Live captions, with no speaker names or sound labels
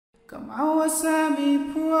Assalamu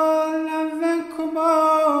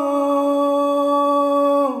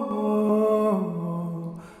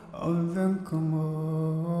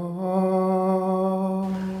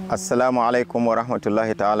alaikum wa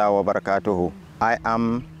rahmatullahi ta'ala wa barakatuhu. I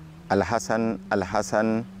am Al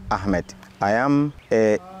Hassan Ahmed. I am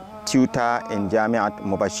a tutor in Jamaah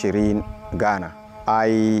Mubashirin, Ghana.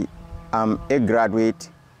 I am a graduate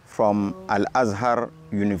from Al Azhar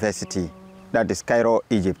University, that is Cairo,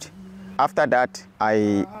 Egypt. After that,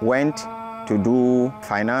 I went to do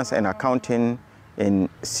finance and accounting in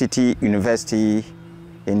City University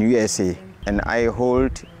in USA, and I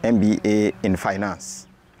hold MBA in finance.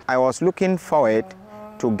 I was looking forward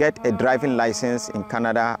to get a driving license in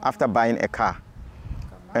Canada after buying a car.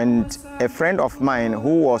 And a friend of mine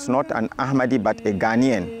who was not an Ahmadi but a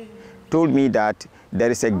Ghanaian told me that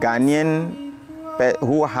there is a Ghanaian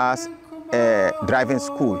who has a driving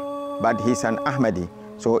school, but he's an Ahmadi.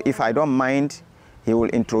 So if I don't mind, he will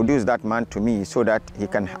introduce that man to me so that he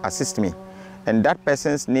can assist me. And that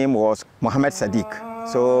person's name was Muhammad Sadiq.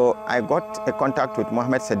 So I got a contact with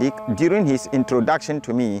Muhammad Sadiq. During his introduction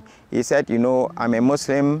to me, he said, you know, I'm a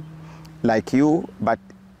Muslim like you, but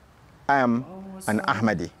I am an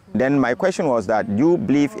Ahmadi. Then my question was that, do you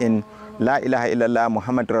believe in La ilaha illallah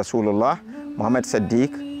Muhammad Rasulullah? Muhammad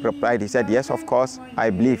Sadiq replied, he said, yes, of course, I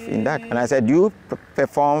believe in that. And I said, do you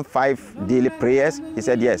perform 5 daily prayers? He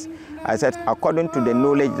said, yes. I said, according to the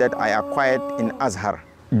knowledge that I acquired in Azhar,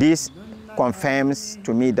 this confirms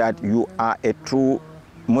to me that you are a true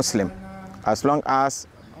Muslim, as long as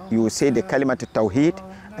you say the kalimat tawheed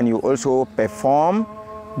and you also perform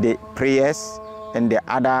the prayers and the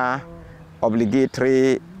other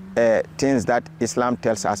obligatory things that Islam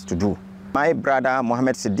tells us to do. My brother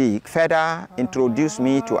Muhammad Siddiq further introduced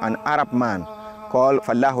me to an Arab man called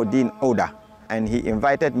Fallahuddin Oda, and he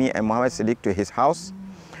invited me and Muhammad Siddiq to his house,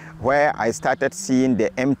 where I started seeing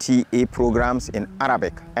the MTA programs in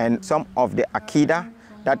Arabic and some of the Aqidah,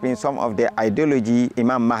 that means some of the ideology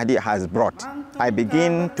Imam Mahdi has brought. I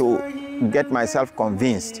begin to get myself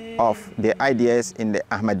convinced of the ideas in the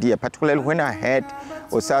Ahmadiyya, particularly when I heard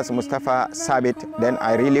Ustaz Mustafa Sabit. Then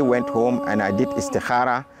I really went home and I did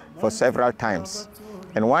istikhara for several times.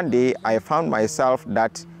 And one day I found myself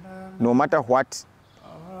that no matter what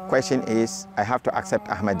question is, I have to accept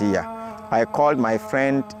Ahmadiyya. I called my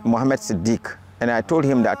friend Muhammad Siddiq and I told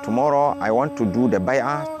him that tomorrow I want to do the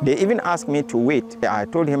baiat. They even asked me to wait. I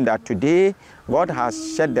told him that today God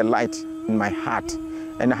has shed the light in my heart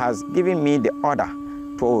and has given me the order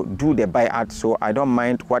to do the baiat, so I don't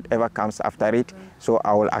mind whatever comes after it, so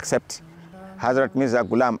I will accept Hazrat Mirza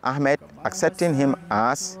Ghulam Ahmed, accepting him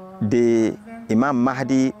as the Imam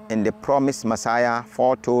Mahdi and the promised Messiah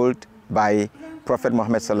foretold by Prophet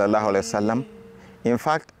Muhammad sallallahu alaihi wasallam. In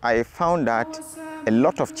fact, I found that a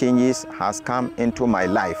lot of changes has come into my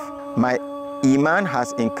life. My iman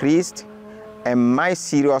has increased and my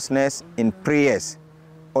seriousness in prayers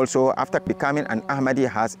also after becoming an Ahmadi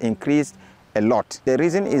has increased a lot. The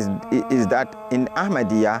reason is that in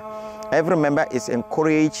Ahmadiyya, every member is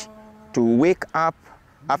encouraged to wake up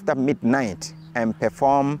after midnight and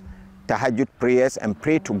perform tahajjud prayers and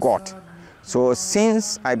pray to God. So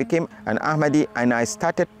since I became an Ahmadi and I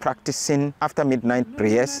started practicing after midnight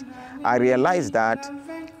prayers, I realized that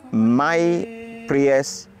my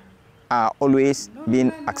prayers are always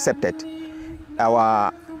being accepted.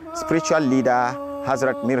 Our spiritual leader,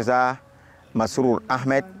 Hazrat Mirza Masrur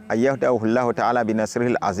Ahmed, Ayyadahullah Ta'ala bin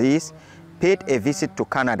Nasril Aziz, paid a visit to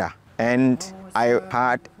Canada, and I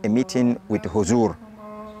had a meeting with Huzur.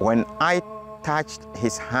 When I touched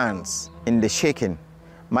his hands in the shaking,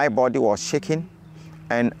 my body was shaking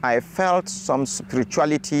and I felt some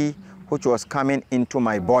spirituality which was coming into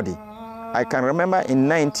my body. I can remember in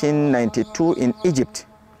 1992 in Egypt,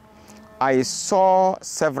 I saw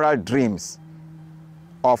several dreams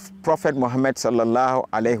of Prophet Muhammad sallallahu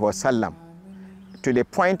alaihi wasallam, to the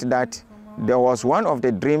point that there was one of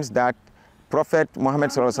the dreams that Prophet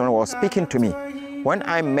Muhammad sallallahu alaihi wasallam was speaking to me when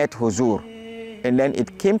I met Huzur. And then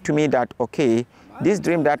it came to me that, okay, this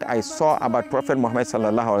dream that I saw about Prophet Muhammad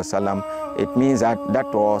sallallahu alaihi wasallam, it means that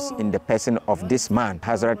that was in the person of this man,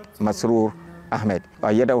 Hazrat Masrur Ahmed,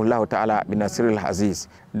 Ayyadahullah Ta'ala bin Nasril Aziz.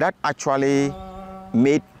 That actually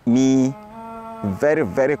made me very,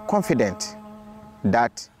 very confident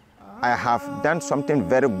that I have done something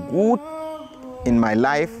very good in my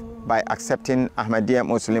life by accepting Ahmadiyya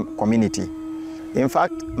Muslim community. In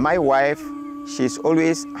fact, my wife, she's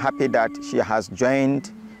always happy that she has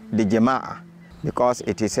joined the Jamaah, because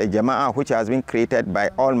it is a Jamaah which has been created by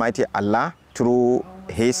Almighty Allah through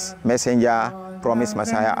His Messenger, promised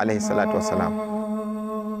Messiah alayhi salatu wasalam.